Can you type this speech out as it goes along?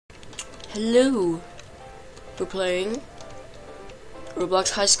Hello, we're playing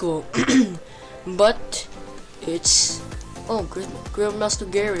Roblox High School, but it's Grandmaster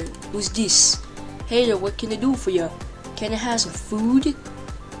Garrett. Who's this? Hey there, what can I do for ya? Can I have some food?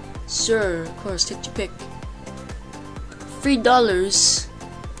 Sure, of course, take your pick. $3.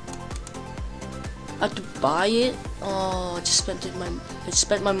 I have to buy it. Oh, I just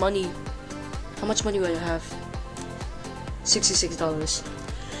spent my money. How much money do I have? $66.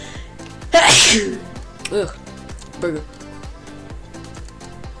 Ugh, burger.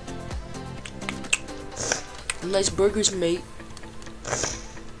 Nice burgers, mate.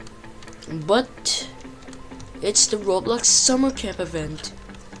 But it's the Roblox summer camp event,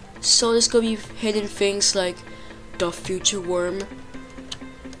 so there's gonna be hidden things like the future worm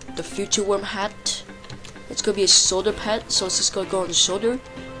hat. It's gonna be a shoulder pad, so it's just gonna go on the shoulder.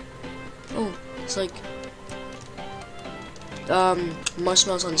 Oh, it's like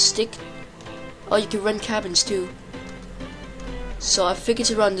marshmallows on a stick. Oh, you can rent cabins too. So I think it's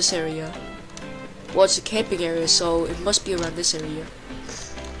around this area. Well, it's a camping area, so it must be around this area.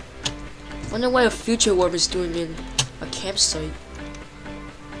 Wonder what a future worm is doing in a campsite.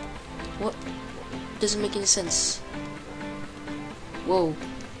 What? Doesn't make any sense. Whoa.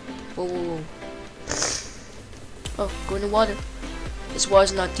 Whoa, whoa, whoa. Oh, go in the water. This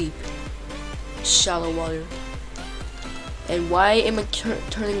water's not deep. Shallow water. And why am I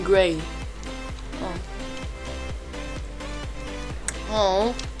turning gray?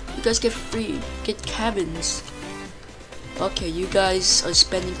 Oh, you guys get cabins. Okay, you guys are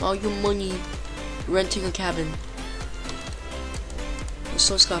spending all your money renting a cabin. This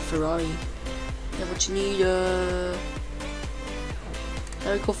one's got Ferrari. Yeah, what you need,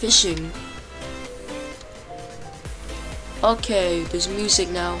 gotta go fishing. Okay, there's music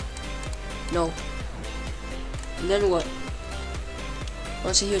now. No. And then what?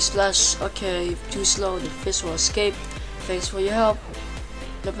 Once you hear splash, okay, too slow, the fish will escape. Thanks for your help.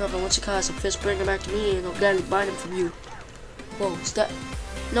 No problem, once you catch some fish, bring them back to me and I'll gladly buy them from you. Whoa, is that?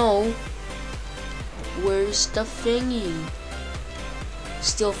 No. Where's the thingy?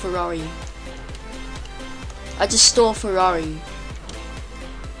 Steal Ferrari. I just stole a Ferrari.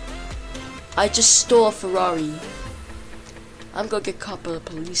 I just stole a Ferrari. I'm gonna get caught by the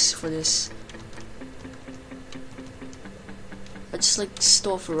police for this. I just like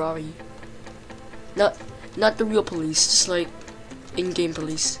stole a Ferrari. Not the real police, just like in-game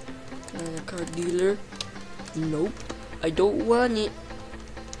police. Car dealer. Nope, I don't want it.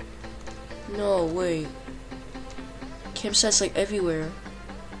 No, wait. Campsites like everywhere.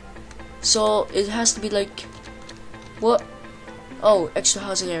 So it has to be like, what? Oh, extra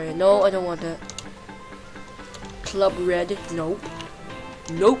housing area. No, I don't want that. Club red. Nope.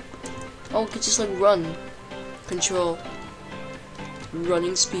 Nope. Oh, I could just like run. Control.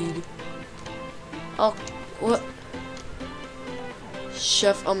 Running speed. Oh, what?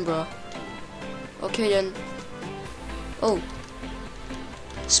 Chef Umbra. Okay then. Oh.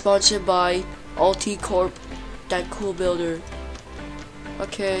 Sponsored by Alti Corp, that cool builder.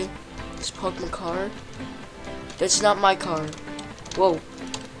 Okay. Just park my car. That's not my car. Whoa.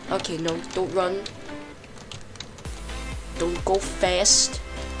 Okay, no, don't run. Don't go fast.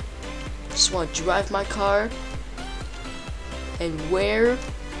 Just want to drive my car. And where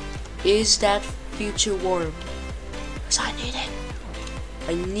is that future worm? Because I need it.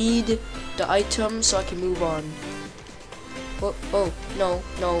 I need the item so I can move on. Oh, no.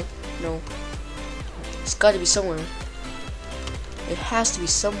 It's gotta be somewhere. It has to be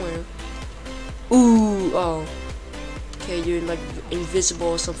somewhere. Ooh, oh. Okay, you're like invisible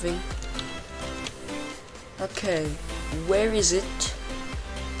or something. Okay, where is it?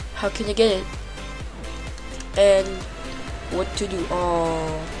 How can I get it? And what to do?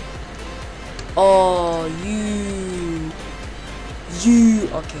 Oh, you.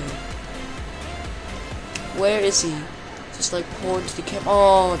 Okay. Where is he? Just like pour into the camp.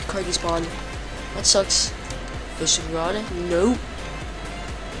 Oh, the car despawned. That sucks. Fishing rod? Nope.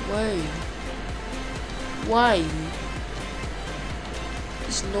 Why?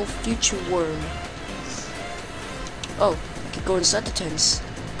 There's no future worm. Oh, I can go inside the tents.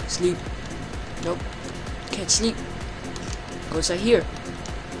 Sleep. Nope. Can't sleep. Go inside here.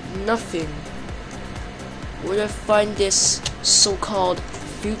 Nothing. Where do I find this so-called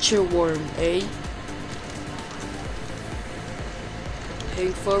future worm, eh?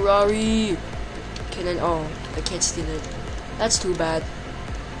 Pink Ferrari. Oh, I can't steal it. That's too bad.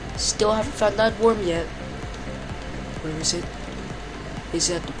 Still haven't found that worm yet. Where is it? Is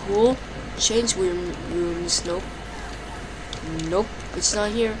it at the pool? Change rooms. Nope. Nope, it's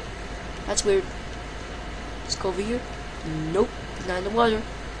not here. That's weird. Let's go over here. Nope, not in the water.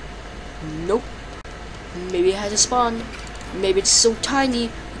 Nope. Maybe it has a spawn. Maybe it's so tiny you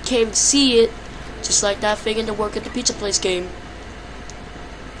can't even see it. Just like that thing in the work at the pizza place game.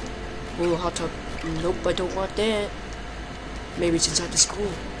 Oh, hot tub. Nope, I don't want that. Maybe it's inside the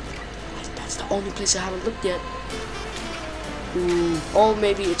school. That's the only place I haven't looked yet. Ooh. Oh,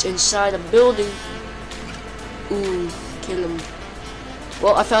 maybe it's inside a building. Ooh, kill him.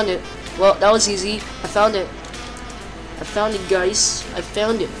 Well, I found it. Well, that was easy. I found it. I found it, guys. I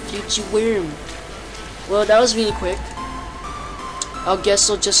found it. Future worm. Well, that was really quick. I guess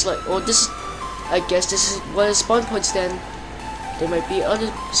so. Just like, well, this. I guess this is one of the spawn points. Then there might be other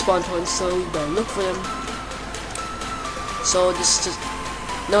spawn points, so you better look for them. So this is just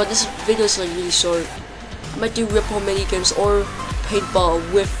no. This video is like really short. I might do Ripull Minigames or paintball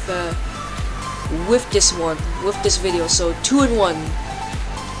with this one, with this video. So 2 in 1.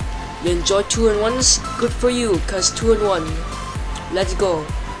 You enjoy 2 in 1s? Good for you, cause 2 in 1. Let's go.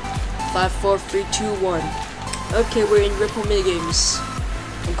 5, 4, 3, 2, 1. Okay, we're in Ripull Minigames.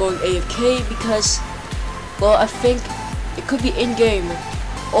 I'm going AFK because, well, I think it could be in game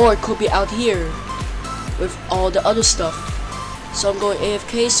or it could be out here with all the other stuff. So I'm going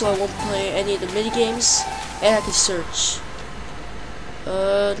AFK so I won't play any of the minigames and I can search.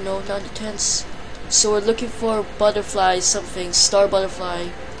 No, not the tents. So we're looking for butterfly something, star butterfly.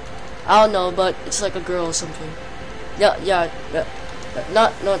 I don't know, but it's like a girl or something. Yeah,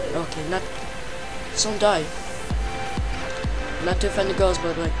 not, okay, not, don't die. Not to offend the girls,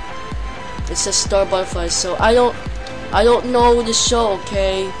 but like, it says star butterfly, so I don't know the show,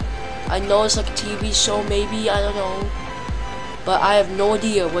 okay? I know it's like a TV show, maybe, I don't know. But I have no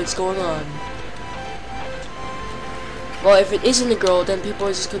idea what's going on. Well, if it isn't a girl, then people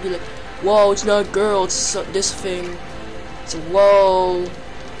are just gonna be like, whoa, it's not a girl, it's this thing. So, whoa.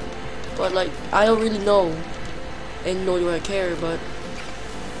 But like, I don't really know. And nor do I care, but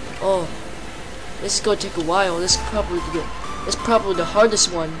oh, this is gonna take a while. This is probably the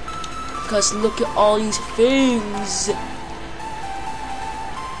hardest one. Because look at all these things.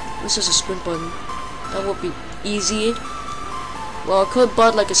 This is a sprint button. That would be easy. Well, I could have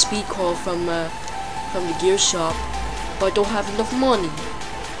bought like a speed call from the gear shop, but I don't have enough money.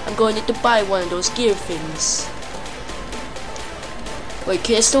 I'm going to need to buy one of those gear things. Wait,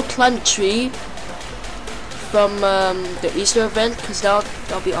 can I still climb the tree from the Easter event? Cause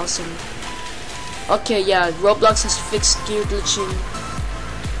that'll be awesome. Okay, yeah, Roblox has fixed gear glitching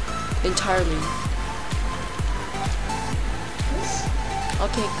entirely.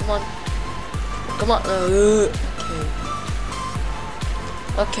 Okay, come on.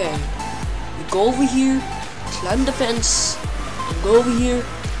 Okay. You go over here, climb the fence, and go over here,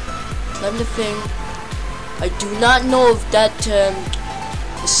 climb the thing. I do not know if that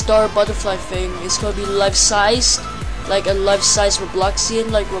the star butterfly thing is gonna be life-sized, like a life-size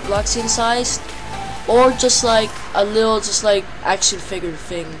Robloxian, like Robloxian sized, or just like a little, just like action figure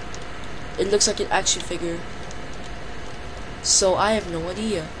thing. It looks like an action figure. So I have no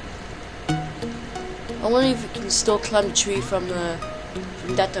idea. I wonder if we can still climb the tree from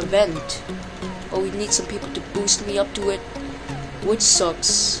that event. Or we need some people to boost me up to it, which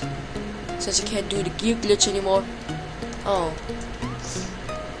sucks, since I can't do the gear glitch anymore. Oh.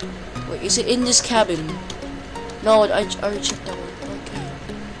 Wait, is it in this cabin? No, I already checked that one.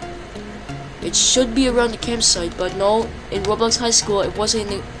 Okay. It should be around the campsite, but no, in Roblox High School it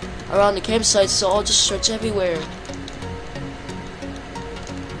wasn't around the campsite, so I'll just search everywhere.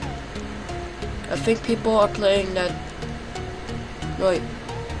 I think people are playing that. Wait.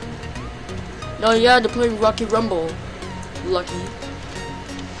 No, yeah, they're playing Rocky Rumble. Lucky.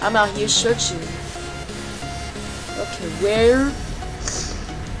 I'm out here searching. Okay, where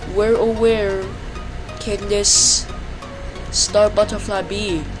can this star butterfly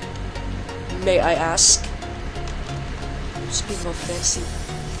be? May I ask? Just be more fancy.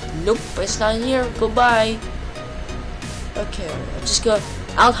 Nope, it's not here. Goodbye. Okay, I'm just gonna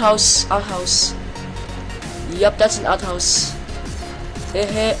outhouse. Yep, that's an outhouse.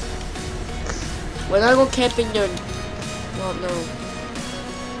 Hehe. When I go camping there, well, no.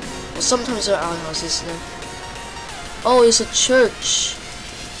 Well, sometimes there are outhouses there. Oh, it's a church.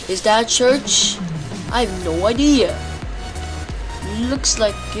 Is that a church? I have no idea. Looks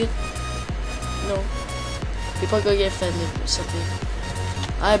like it. No. People are gonna get offended or something.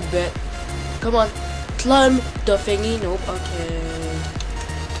 I bet. Come on. Climb the thingy. Nope. Okay.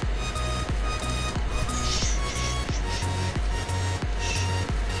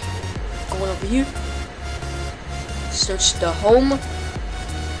 Going over here. Search the home.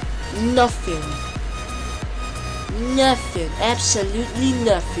 Nothing. Nothing. Absolutely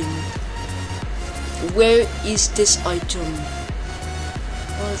nothing. Where is this item?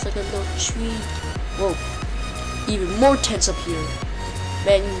 Oh, it's like a little tree. Whoa. Even more tents up here.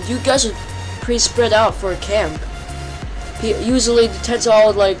 Man, you guys are pretty spread out for a camp. Usually the tents are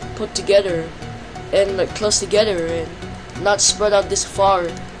all like put together and like close together and not spread out this far.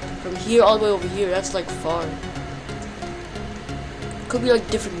 From here all the way over here, that's like far. Could be like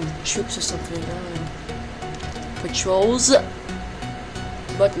different troops or something. I don't know. Patrols.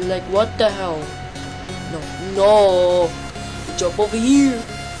 But like what the hell? No. We jump over here.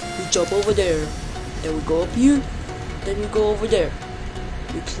 We jump over there. Then we go up here. Then we go over there.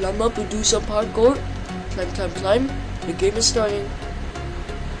 We climb up. We do some parkour. Climb. The game is starting.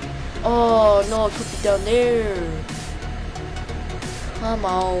 Oh no, it could be down there. Come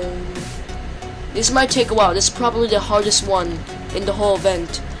on. This might take a while. This is probably the hardest one in the whole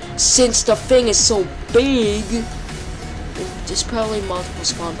event. Since the thing is so big, there's probably multiple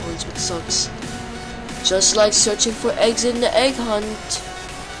spawn points, which sucks. Just like searching for eggs in the egg hunt,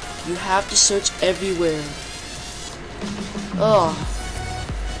 you have to search everywhere. Oh,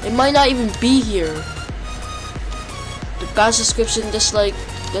 it might not even be here. The guy's description just like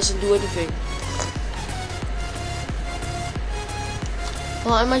doesn't do anything.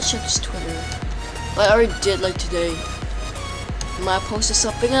 Well, I might check his Twitter. I already did like today. I might post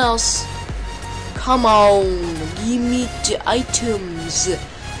something else. Come on, give me the items.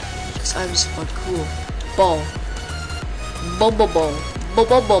 Because I'm just fun cool. Ball. Ball.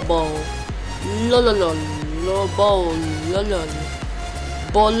 La la la la ball la la.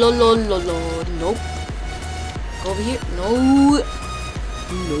 Ball la la la la. Nope. Go over here. No.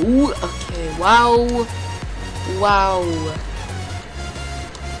 Okay. Wow.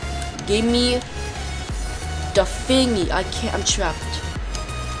 Give me the thingy. I can't. I'm trapped.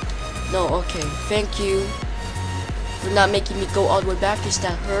 No. Okay. Thank you for not making me go all the way back. Is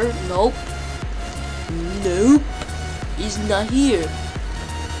that her? Nope. He's not here.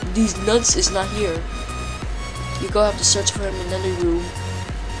 These nuts is not here. You go have to search for him in another room.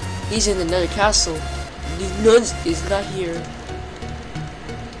 He's in another castle. These nuts is not here.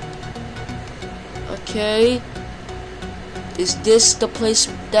 Okay. Is this the place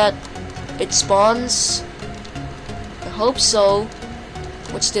that it spawns? I hope so.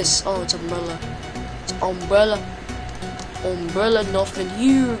 What's this? Oh, it's umbrella. It's umbrella. Umbrella, nothing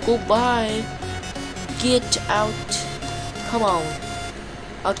here. Go by. Get out. Come on.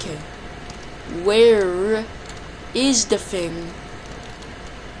 Okay. Where is the thing?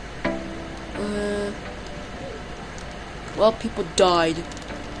 Well, people died.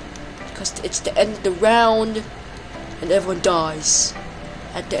 Because it's the end of the round. And everyone dies.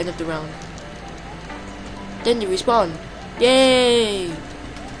 At the end of the round. Then they respawn. Yay!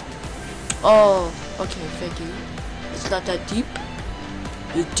 Oh, okay, thank you. It's not that deep.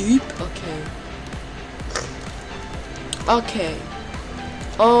 You're deep? Okay. Okay.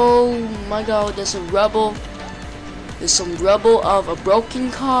 Oh my god, there's a rubble. There's some rubble of a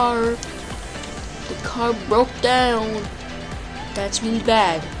broken car. The car broke down. That's really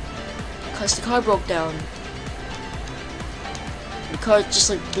bad. Because the car broke down. The car just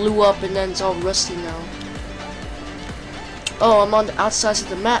like blew up and then it's all rusty now. Oh, I'm on the outside of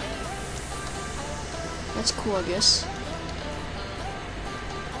the map. That's cool, I guess.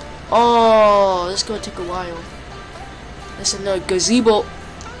 Oh, this is gonna take a while. There's another gazebo.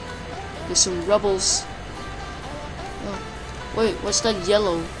 There's some rebels. Oh, wait, what's that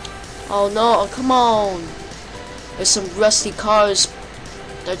yellow? Oh no, come on. There's some rusty cars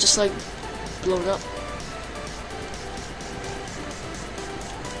that are just like blown up.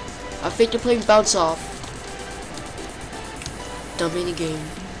 I think they're playing bounce off. The mini game.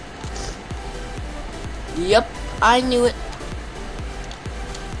 Yep, I knew it.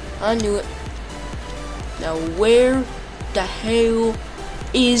 I knew it. Now where the hell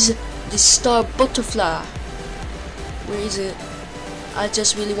is the star butterfly? Where is it? I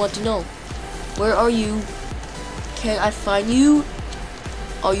just really want to know. Where are you? Can I find you?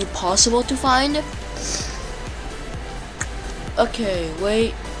 Are you possible to find? Okay,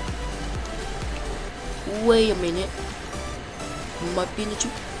 wait a minute. Might be in the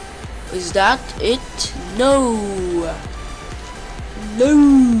tree. Is that it? No,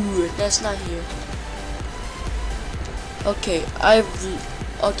 that's not here. Okay, I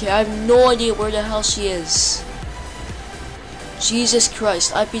have no idea where the hell she is. Jesus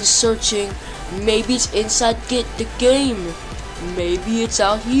Christ, I've been searching. Maybe it's inside the game. Maybe it's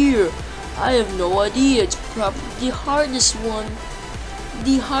out here. I have no idea. It's probably the hardest one.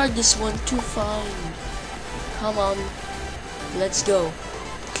 The hardest one to find. Come on. Let's go.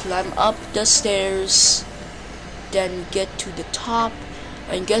 Climb up the stairs. Then get to the top.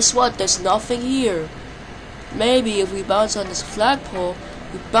 And guess what? There's nothing here. Maybe if we bounce on this flagpole,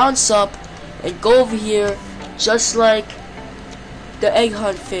 we bounce up and go over here, just like the egg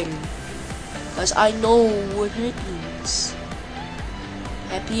hunt thing. Cause I know what happens.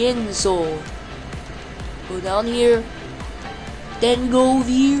 Happy ends all. Go down here, then we go over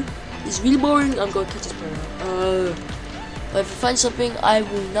here. It's really boring. I'm gonna cut this part out. But if I find something, I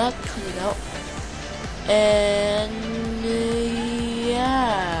will not cut it out. And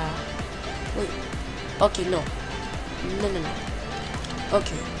yeah. Wait. Okay, no. No.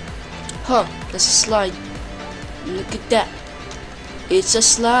 Okay. Huh, that's a slide. Look at that. It's a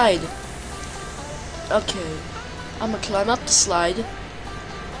slide. Okay. I'm gonna climb up the slide.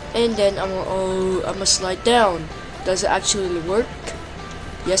 And then I'm gonna slide down. Does it actually work?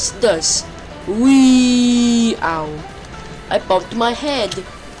 Yes, it does. Wee! Ow. I bumped my head.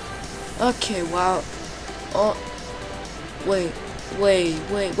 Okay, wow. Oh. Wait.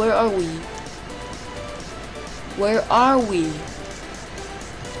 Where are we? Where are we?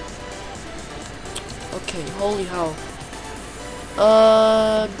 Okay, holy hell.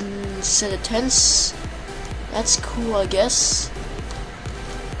 Set of tents. That's cool, I guess.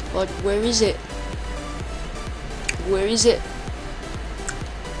 But where is it? Where is it?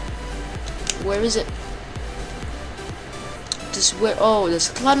 Where is it? This where? Oh, there's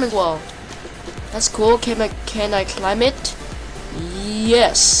a climbing wall. That's cool. Can I climb it?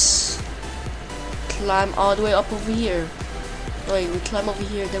 Yes. Climb all the way up over here. Wait, we climb over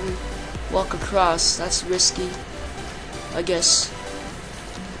here, then we walk across. That's risky, I guess.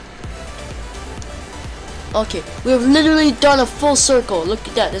 Okay, we've literally done a full circle. Look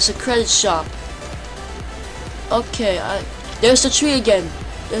at that. There's a credit shop. Okay, there's the tree again.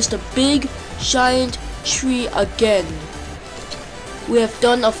 There's the big giant tree again. We have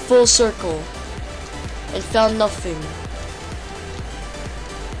done a full circle and found nothing.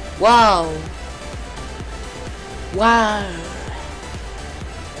 Wow.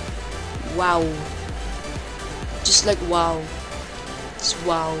 Just like wow. It's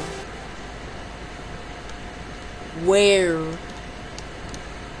wow. Where?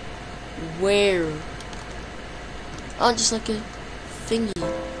 Oh, just like a thingy.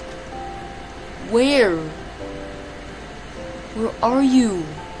 Where are you?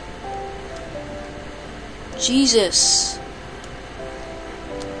 Jesus.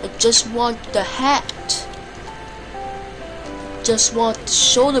 I just want the hat. Just want the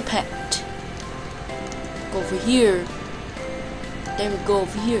shoulder pad. Go over here. Then we go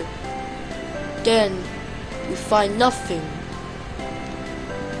over here. Then we find nothing.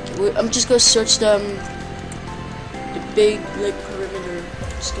 Okay, I'm just gonna search the big like perimeter.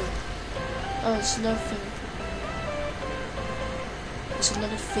 Just go. Oh, it's nothing. There's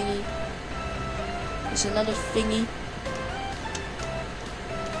another thingy. There's another thingy.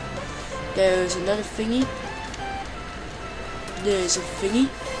 There's another thingy. There's a thingy.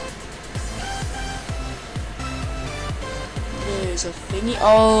 There's a thingy.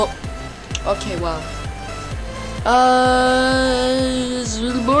 Oh, okay, wow. It's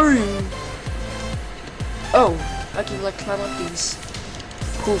really boring. Oh, I can like climb up these.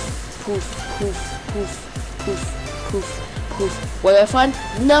 Poof, poof, poof, poof, poof, poof, poof. What did I find?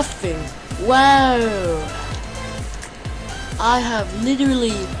 Nothing. Wow. I have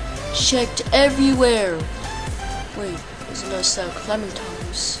literally checked everywhere. Wait, there's another set of climbing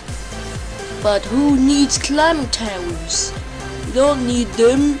towers. But who needs climbing towers? You don't need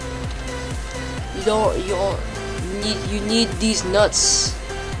them. You need these nuts.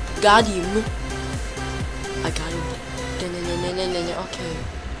 Got him. I got him. Okay.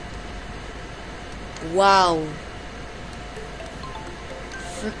 Wow.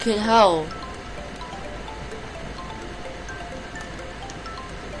 Freaking hell.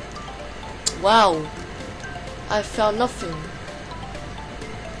 Wow. I found nothing.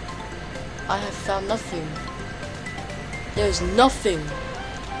 I have found nothing. There's nothing.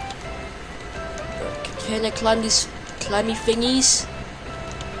 Can I climb these climby thingies?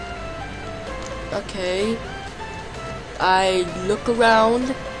 Okay. I look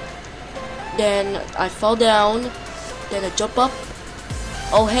around. Then I fall down. Then I jump up.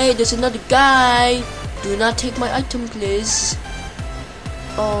 Oh hey, there's another guy. Do not take my item, please.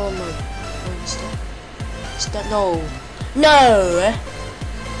 Oh my. What is that? Is that no? No!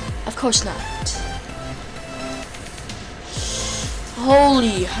 Of course not.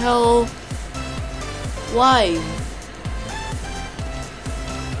 Holy hell. Why?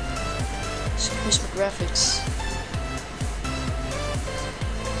 So where's my graphics?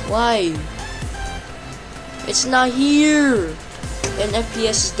 Why? It's not here! And FPS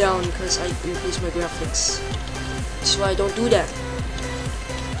is down because I increased my graphics. That's why I don't do that.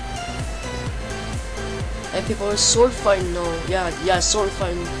 And people are sword fighting. No, yeah, sword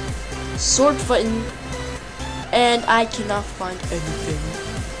fighting. Sword fighting. And I cannot find anything.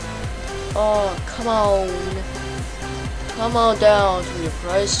 Oh, come on. Come on down to your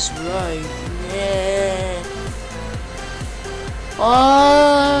price is right. Yeah.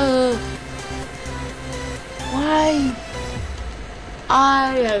 Oh. Why?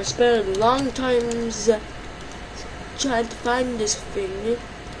 I have spent long times trying to find this thing.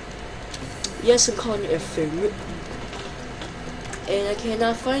 Yes, I'm calling it a thing. And I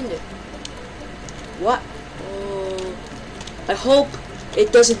cannot find it. What? Oh, I hope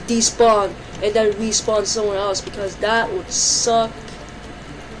it doesn't despawn and then respawn somewhere else, because that would suck.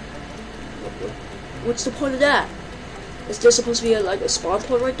 What's the point of that? Is there supposed to be like a spawn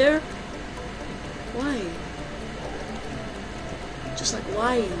point right there? Why? Just like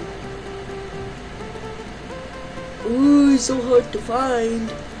why? Ooh, it's so hard to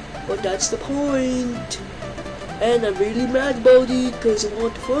find. But that's the point. And I'm really mad about it because I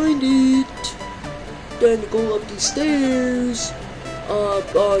want to find it. Then go up these stairs,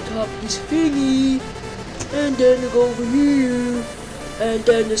 up on top of this thingy, and then go over here. And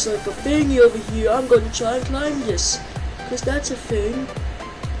then there's like a thingy over here. I'm gonna try and climb this, because that's a thing.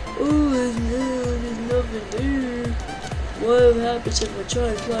 Oh, there's nothing there. What happens if I try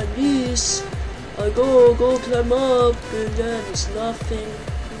and climb this? I go climb up, and then it's nothing.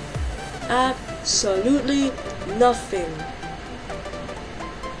 Absolutely nothing.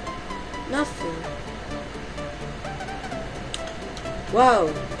 Nothing. Wow.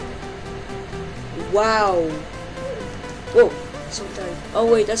 Wow. Whoa. Sometime. Oh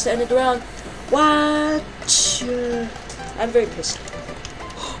wait, that's the end of the round. What? I'm very pissed.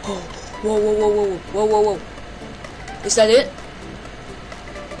 Oh. Whoa, whoa, whoa, whoa, whoa, whoa, whoa. Is that it?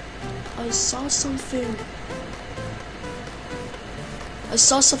 I saw something. I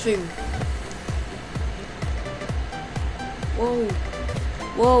saw something. Whoa.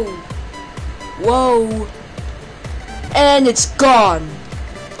 Whoa. Whoa. And it's gone.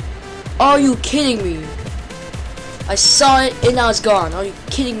 Are you kidding me? I saw it and now it's gone. Are you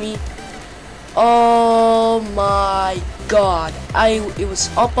kidding me? Oh my god. It was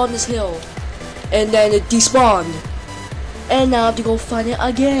up on this hill. And then it despawned. And now I have to go find it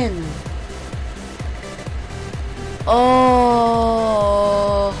again. Oh.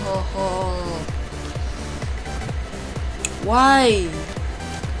 Why?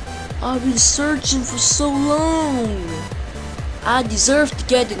 I've been searching for so long. I deserve to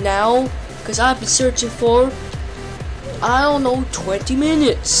get it now, because I've been searching for, I don't know, 20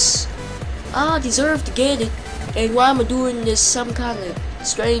 minutes. I deserve to get it. And why am I doing this some kind of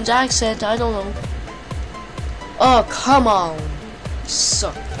strange accent? I don't know. Oh, come on. You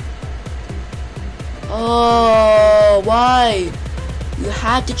suck. Oh, why? You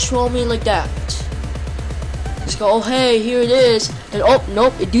had to troll me like that. Just go, oh hey, here it is. Then oh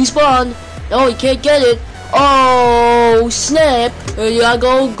nope, it despawned. No, you can't get it. Oh snap! You gotta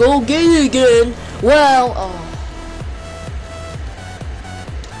go get it again. Well, oh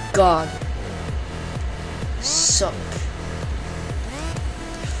god, suck.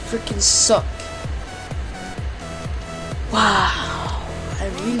 Freaking suck. Wow,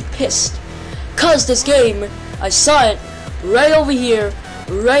 I'm really pissed. Cause this game, I saw it right over here,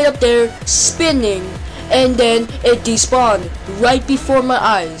 right up there, spinning. And then it despawned right before my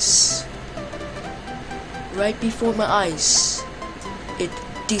eyes. Right before my eyes. It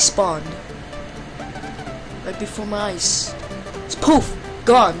despawned. Right before my eyes. It's poof!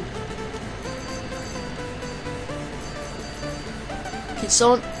 Gone. Can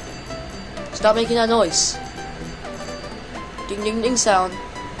someone stop making that noise? Ding ding ding sound.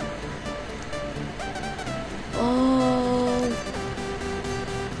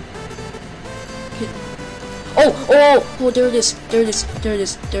 Oh, there it is, there it is, there it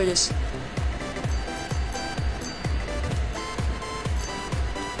is, there it is.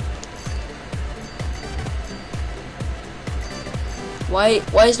 Why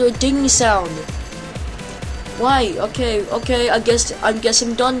is there a ding sound? Why? Okay, I guess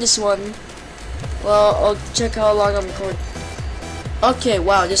I'm done this one. Well, I'll check how long I'm recording. Okay,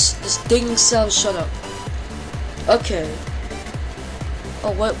 wow, this ding sound, shut up. Okay.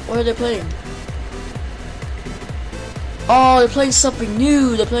 Oh, what are they playing? Oh, they're playing something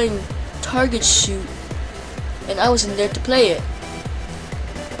new. They're playing Target Shoot. And I wasn't there to play it.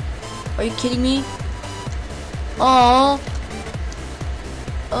 Are you kidding me? Oh.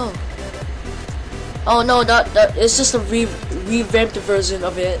 Oh. Oh no, that it's just a revamped version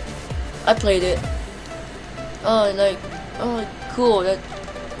of it. I played it. Oh, like, oh, cool. That's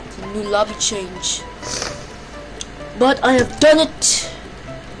a new lobby change. But I have done it.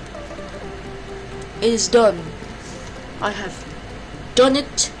 it is done. I have done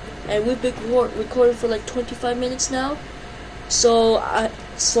it, and we've been recording for like 25 minutes now. So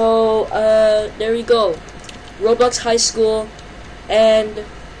there you go. Roblox High School and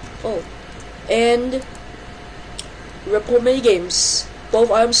Ripull Minigames. Both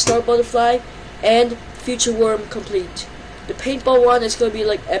items, Star Butterfly and Future Worm complete. The paintball one is gonna be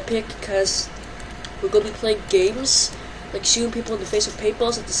like epic because we're gonna be playing games, like shooting people in the face with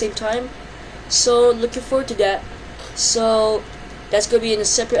paintballs at the same time. So looking forward to that. So that's gonna be in a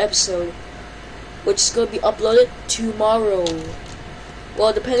separate episode, which is gonna be uploaded tomorrow.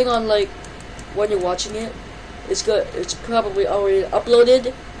 Well, depending on like when you're watching it, it's probably already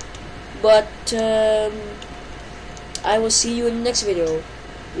uploaded. But I will see you in the next video.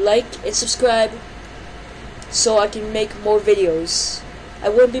 Like and subscribe so I can make more videos. I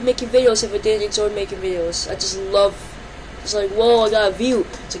wouldn't be making videos if I didn't enjoy making videos. I just love. It's like, whoa, I got a view.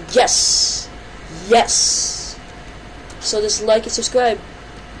 It's like, yes, yes. So just like and subscribe.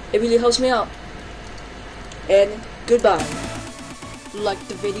 It really helps me out. And goodbye. Like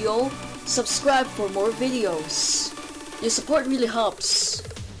the video, subscribe for more videos. Your support really helps.